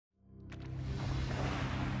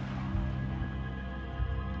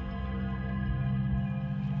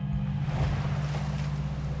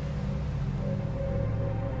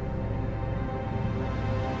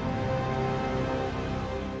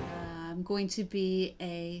going to be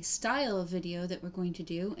a style video that we're going to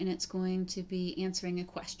do, and it's going to be answering a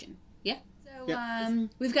question. Yeah? So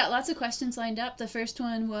we've got lots of questions lined up. The first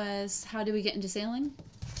one was, how do we get into sailing?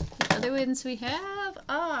 The other ones we have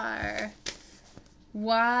are,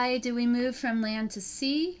 why do we move from land to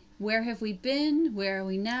sea? Where have we been? Where are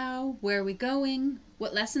we now? Where are we going?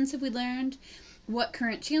 What lessons have we learned? What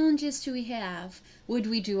current challenges do we have? Would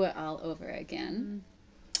we do it all over again?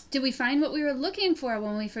 Did we find what we were looking for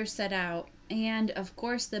when we first set out? And of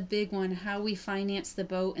course the big one, how we financed the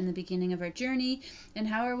boat in the beginning of our journey, and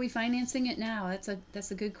how are we financing it now?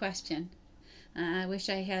 That's a good question. I wish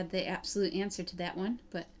I had the absolute answer to that one,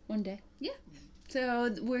 but one day. Yeah.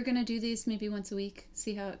 So we're going to do these maybe once a week,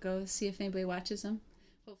 see how it goes, see if anybody watches them.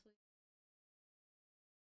 Hopefully.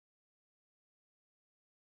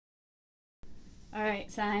 All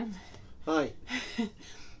right, Simon. Hi.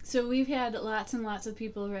 So we've had lots and lots of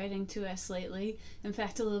people writing to us lately. In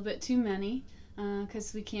fact, a little bit too many,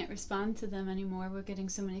 because we can't respond to them anymore. We're getting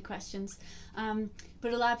so many questions.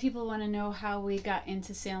 But a lot of people want to know how we got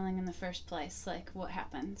into sailing in the first place, like what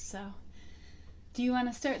happened. So do you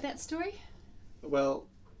want to start that story? Well,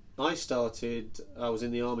 I was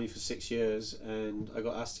in the army for 6 years, and I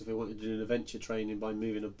got asked if I wanted to do an adventure training by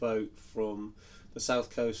moving a boat from the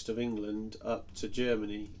south coast of England up to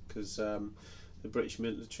Germany, because the British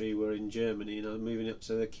military were in Germany, and I was moving up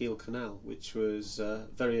to the Kiel Canal, which was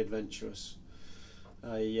very adventurous.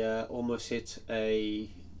 I almost hit a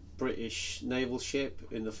British naval ship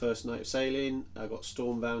in the first night of sailing. I got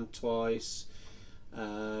stormbound twice,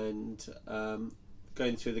 and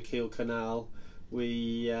going through the Kiel Canal,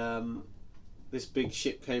 this big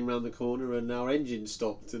ship came round the corner and our engine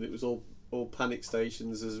stopped, and it was all panic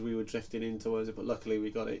stations as we were drifting in towards it, but luckily we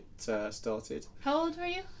got it started. How old were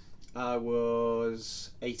you? I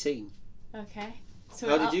was 18. Okay. So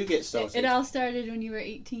how did you get started? It all started when you were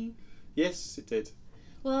 18? Yes, it did.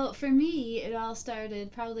 Well, for me, it all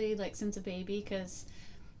started probably like since a baby, because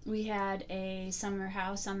we had a summer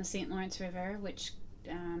house on the St. Lawrence River, which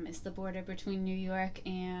is the border between New York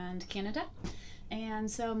and Canada. And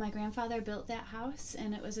so my grandfather built that house,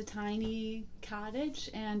 and it was a tiny cottage,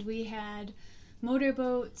 and we had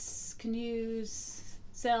motorboats, canoes,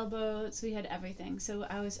 sailboats, we had everything. So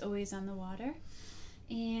I was always on the water.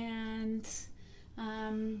 And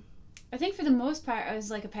I think for the most part I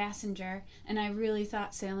was like a passenger, and I really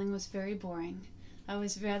thought sailing was very boring. I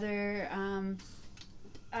was rather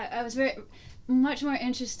I was very much more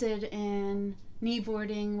interested in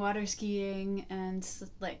kneeboarding, water skiing, and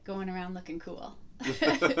like going around looking cool.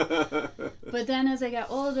 But then as I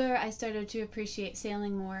got older, I started to appreciate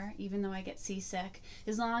sailing more, even though I get seasick.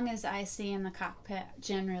 As long as I stay in the cockpit,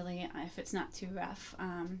 generally, if it's not too rough,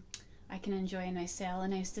 I can enjoy a nice sail.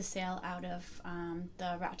 And I used to sail out of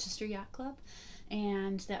the Rochester Yacht Club,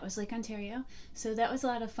 and that was Lake Ontario. So that was a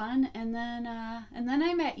lot of fun. And then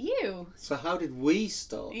I met you. So how did we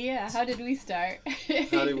start? Yeah, how did we start?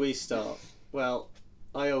 How did we start? Well,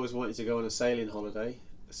 I always wanted to go on a sailing holiday,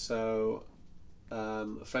 so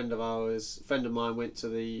a friend of mine went to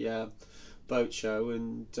the boat show,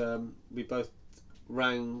 and we both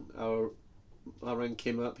rang I rang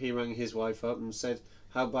Kim up, he rang his wife up and said,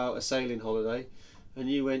 how about a sailing holiday? And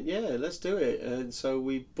you went, yeah, let's do it. And so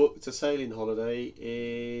we booked a sailing holiday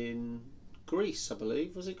in Greece, I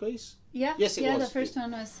believe. Was it Greece? Yeah. Yes, it was. Yeah, the first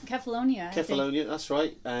one was Kefalonia. Kefalonia, that's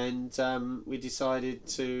right. And we decided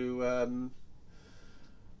to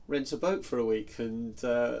rent a boat for a week, and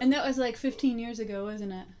that was like 15 years ago,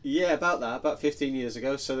 wasn't it? Yeah, about 15 years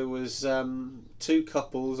ago. So there was two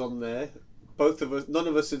couples on there. None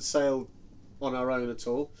of us had sailed on our own at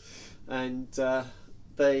all, and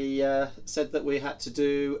they said that we had to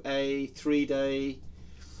do a 3-day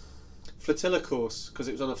flotilla course, because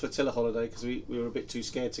it was on a flotilla holiday, because we were a bit too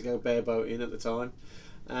scared to go bareboating at the time,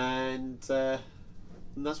 and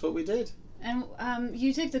that's what we did. And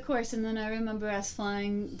you took the course, and then I remember us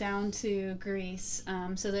flying down to Greece.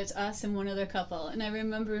 So there's us and one other couple, and I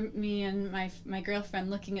remember me and my girlfriend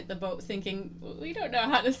looking at the boat, thinking, we don't know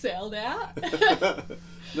how to sail that.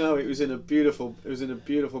 No, it was in a beautiful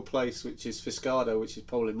place, which is Fiscado, which is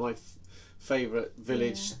probably my favourite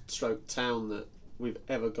village stroke town that we've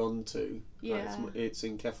ever gone to. Yeah, it's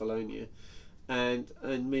in Kefalonia, and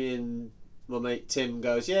me and my mate Tim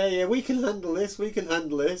goes, yeah, we can handle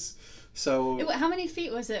this. So how many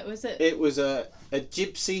feet was it? It was a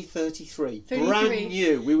Gypsy 33, brand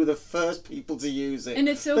new. We were the first people to use it, and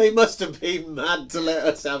they must have been mad to let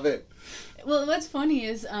us have it. Well, what's funny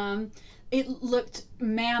is it looked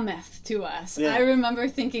mammoth to us. Yeah. I remember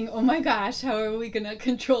thinking, oh my gosh, how are we going to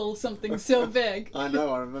control something so big? I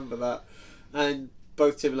know, I remember that. And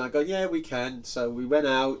both Tim and I go, yeah, we can. So we went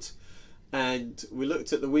out, And we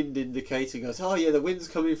looked at the wind indicator and goes, oh yeah, the wind's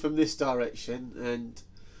coming from this direction. And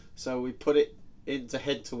so we put it into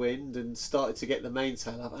head to wind and started to get the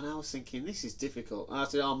mainsail up. And I was thinking, this is difficult. And I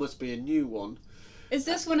said, oh, must be a new one. Is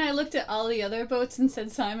this when I looked at all the other boats and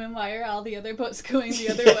said, Simon, why are all the other boats going the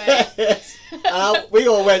other way? Yes. And we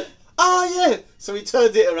all went, oh yeah. So we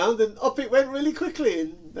turned it around and up it went really quickly.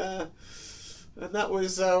 And that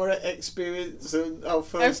was our experience and our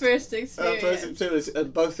first experience.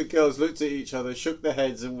 And both the girls looked at each other, shook their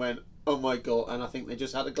heads and went, oh my God. And I think they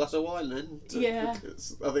just had a glass of wine then. Yeah.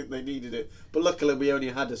 Because I think they needed it. But luckily we only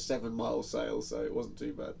had a 7-mile sail, so it wasn't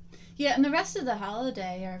too bad. Yeah, and the rest of the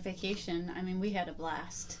holiday, our vacation, I mean, we had a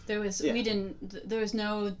blast. There was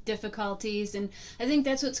no difficulties, and I think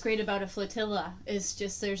that's what's great about a flotilla is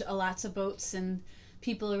just there's lots of boats and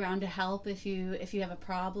people around to help if you have a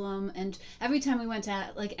problem. And every time we went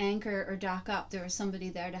to like anchor or dock up, there was somebody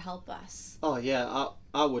there to help us. Oh yeah,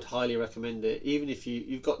 I would highly recommend it, even if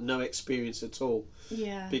you've got no experience at all.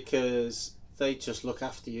 Yeah. Because they just look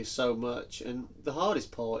after you so much, and the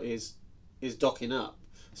hardest part is docking up.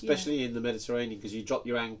 Especially in the Mediterranean, because you drop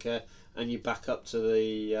your anchor and you back up to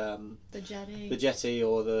the jetty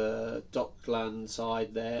or the dockland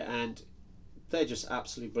side there, and they're just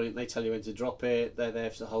absolutely brilliant. They tell you when to drop it. They're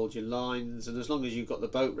there to hold your lines, and as long as you've got the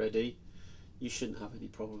boat ready, you shouldn't have any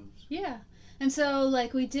problems. Yeah. And so,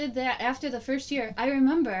 like, we did that after the first year. I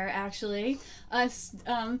remember, actually, us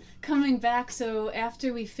coming back. So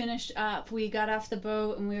after we finished up, we got off the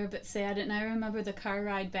boat and we were a bit sad. And I remember the car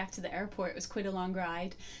ride back to the airport. It was quite a long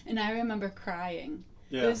ride. And I remember crying.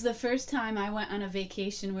 Yeah. It was the first time I went on a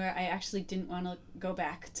vacation where I actually didn't want to go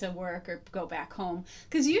back to work or go back home.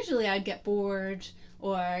 Because usually I'd get bored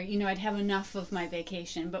or, I'd have enough of my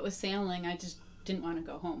vacation. But with sailing, I just didn't want to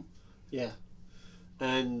go home. Yeah.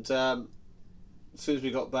 And as soon as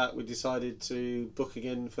we got back, we decided to book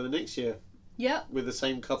again for the next year. Yep. With the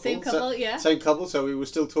same couple. Same couple, yeah. Same couple, so we were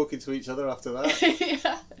still talking to each other after that.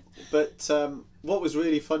 Yeah. But what was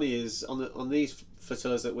really funny is on these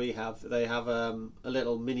flotillas that we have, they have a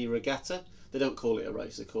little mini regatta. They don't call it a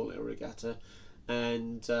race, they call it a regatta.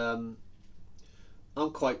 And I'm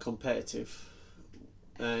quite competitive.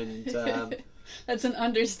 And that's an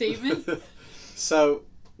understatement. So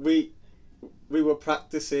we were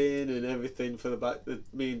practicing and everything for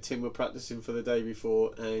me and Tim were practicing for the day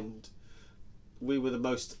before, and we were the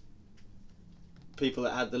most people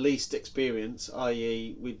that had the least experience,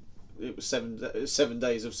 i.e. it was 7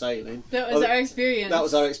 days of sailing. That was our experience. That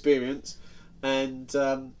was our experience. And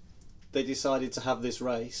they decided to have this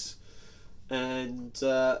race, and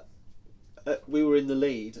we were in the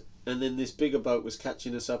lead, and then this bigger boat was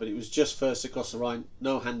catching us up, and it was just first across the Rhine,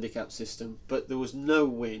 no handicap system, but there was no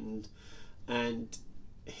wind. And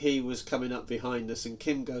he was coming up behind us, and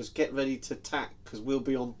Kim goes, get ready to tack because we'll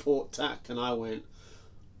be on port tack. And I went,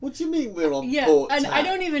 what do you mean we're on port tack? And I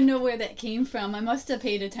don't even know where that came from. I must have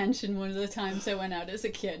paid attention one of the times I went out as a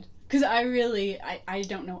kid, because I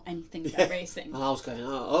don't know anything about racing. And I was going,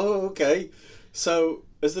 oh okay. So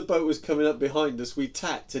as the boat was coming up behind us, we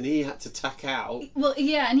tacked and he had to tack out. Well,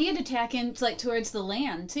 yeah, and he had to tack in like towards the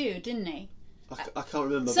land too, didn't he? I can't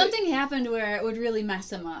remember. Something happened where it would really mess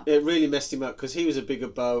him up. It really messed him up because he was a bigger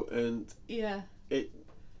boat, and he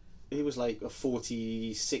was like a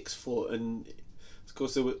 46 foot, and of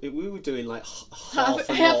course we were doing like half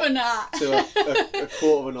a knot to a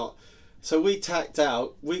quarter of a knot. So we tacked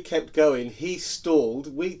out, we kept going, he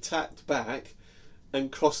stalled, we tacked back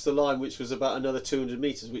and crossed the line, which was about another 200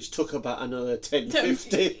 metres, which took about another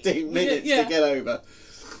 15 minutes to get over.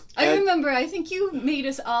 I remember, I think you made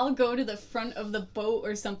us all go to the front of the boat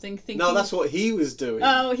or something thinking... No, that's what he was doing.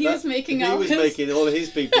 Oh, he was making all of his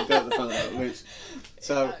people go to the front of the boat.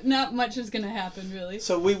 So not much was going to happen, really.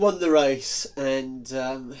 So we won the race, and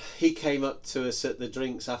he came up to us at the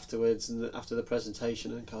drinks afterwards, and after the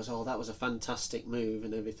presentation, and goes, oh, that was a fantastic move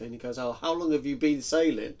and everything. He goes, oh, how long have you been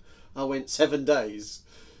sailing? I went, 7 days.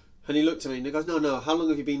 And he looked at me and he goes, no, how long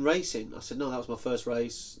have you been racing? I said, no, that was my first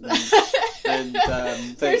race. And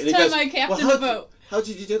first time I captained a boat. How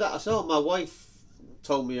did you do that? I said, oh, my wife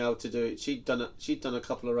told me how to do it. She'd done a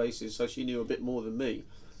couple of races, so she knew a bit more than me.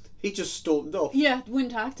 He just stormed off. Yeah,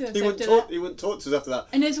 wouldn't talk to us He wouldn't talk to us after that.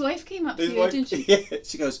 And his wife came up to you, didn't she? Yeah,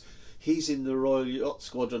 she goes, he's in the Royal Yacht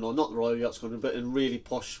Squadron, or not the Royal Yacht Squadron, but in a really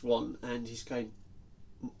posh one, and he's going,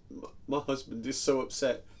 my husband is so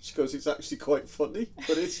upset. She goes, it's actually quite funny,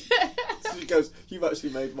 but it's... She goes, you've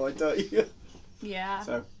actually made my day. Yeah.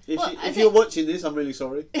 So if you're watching this, I'm really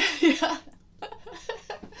sorry. Yeah.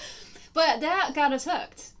 But that got us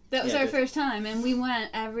hooked. That was our first time, and we went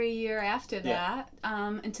every year after that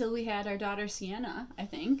until we had our daughter Sienna, I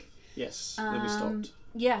think. Yes, then we stopped.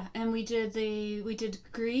 Yeah, and we did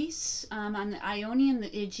Greece on the Ionian,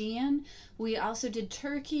 the Aegean. We also did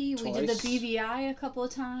Turkey. We did the Twice. BVI a couple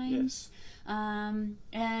of times. Yes.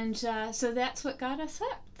 And so that's what got us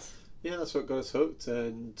hooked. Yeah, that's what got us hooked,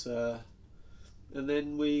 and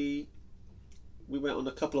then we went on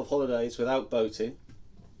a couple of holidays without boating.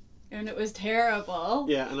 And it was terrible.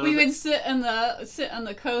 Yeah, and we would sit on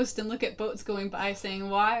the coast and look at boats going by, saying,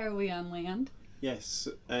 "Why are we on land?" Yes,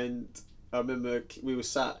 and I remember we were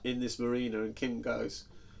sat in this marina, and Kim goes,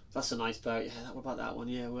 "That's a nice boat. Yeah, what about that one?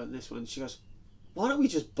 Yeah, well, this one." She goes, "Why don't we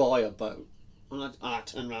just buy a boat?" And I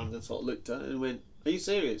turned around and sort of looked at her and went, "Are you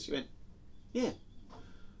serious?" She went, "Yeah.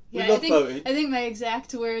 We love boating." I think my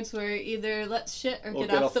exact words were either "let's shit" or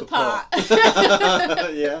Get off the pot.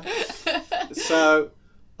 Yeah. So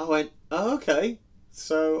I went, "Oh, okay."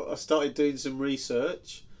 So I started doing some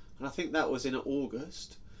research, and I think that was in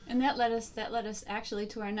August. And that led us actually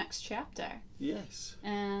to our next chapter. Yes.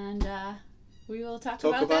 And we will talk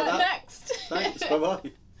about that next. Thanks.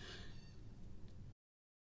 Bye-bye.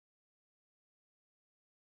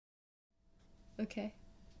 Okay.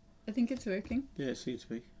 I think it's working. Yeah, it seems to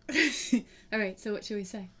be. All right, so what should we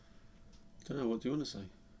say? I don't know. What do you want to say?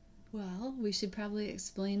 Well, we should probably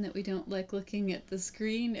explain that we don't like looking at the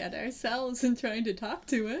screen at ourselves and trying to talk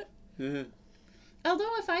to it. Yeah.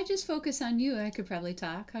 Although if I just focus on you, I could probably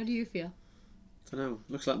talk. How do you feel? I don't know.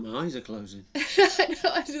 Looks like my eyes are closing. I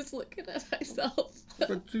know, I'm just looking at myself.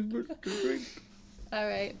 All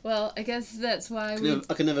right, well, I guess that's why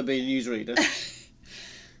I can never be a newsreader.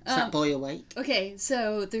 Is that boy awake? Okay,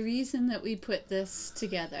 so the reason that we put this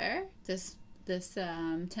together, this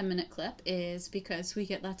 10-minute clip, is because we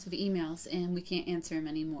get lots of emails and we can't answer them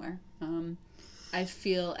anymore. I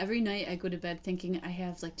feel every night I go to bed thinking I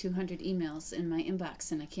have like 200 emails in my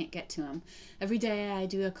inbox and I can't get to them. Every day I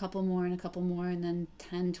do a couple more and then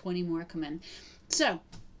 10, 20 more come in. So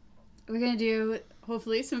we're going to do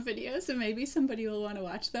hopefully some videos and maybe somebody will want to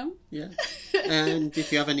watch them. Yeah. And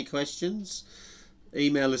if you have any questions,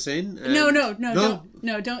 email us in. No,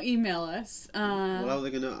 don't email us. Well, how are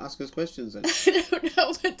they going to ask us questions then? I don't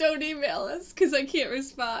know, but don't email us because I can't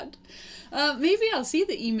respond. Maybe I'll see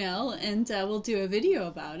the email and we'll do a video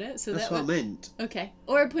about it. So that's what I meant. Okay.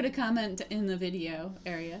 Or put a comment in the video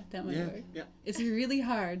area. That might work. Yeah. It's really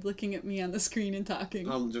hard looking at me on the screen and talking.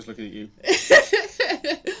 I'm just looking at you.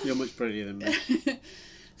 You're much prettier than me.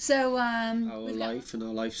 So, our life and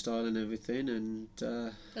our lifestyle and everything, and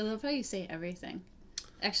I love how you say everything.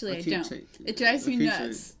 Actually, I don't. It drives me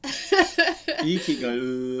nuts. You keep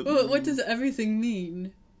going. Well, what does everything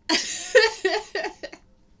mean?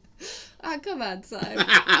 Ah, come on, Simon.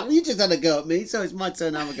 You just had a go at me, so it's my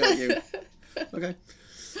turn to have a go at you. Okay.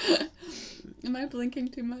 Am I blinking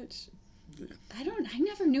too much? Yeah. I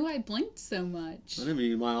never knew I blinked so much. I never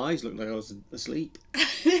knew my eyes looked like I was asleep.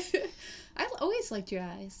 I always liked your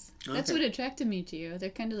eyes. Okay. That's what attracted me to you.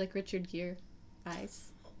 They're kind of like Richard Gere eyes.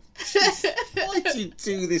 Why'd you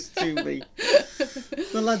do this to me?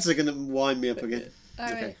 The lads are going to wind me up again.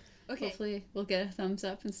 All right. Okay. Hopefully we'll get a thumbs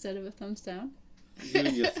up instead of a thumbs down. You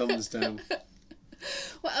and your thumbs down.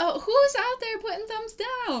 Well, who's out there putting thumbs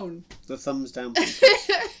down? The thumbs down.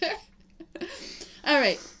 All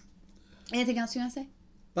right. Anything else you want to say?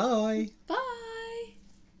 Bye. Bye.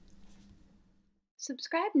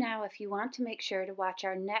 Subscribe now if you want to make sure to watch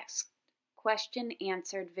our next question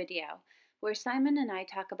answered video, where Simon and I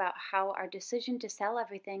talk about how our decision to sell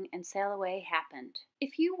everything and sail away happened.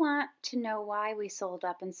 If you want to know why we sold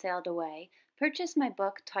up and sailed away, purchase my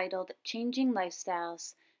book titled Changing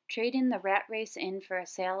Lifestyles, Trading the Rat Race In for a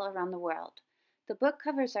Sail Around the World. The book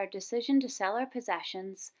covers our decision to sell our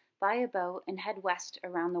possessions, buy a boat, and head west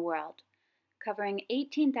around the world. Covering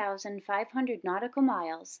 18,500 nautical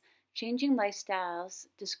miles, Changing Lifestyles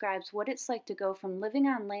describes what it's like to go from living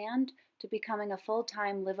on land to becoming a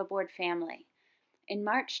full-time live-aboard family. In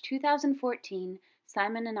March 2014,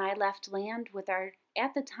 Simon and I left land with our,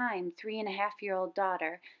 at the time, 3.5-year-old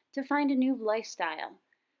daughter to find a new lifestyle.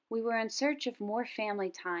 We were in search of more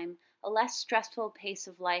family time, a less stressful pace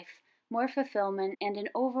of life, more fulfillment, and an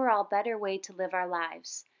overall better way to live our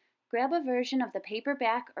lives. Grab a version of the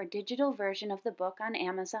paperback or digital version of the book on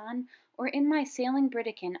Amazon or in my Sailing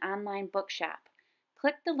Britican online bookshop.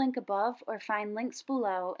 Click the link above or find links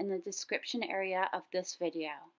below in the description area of this video.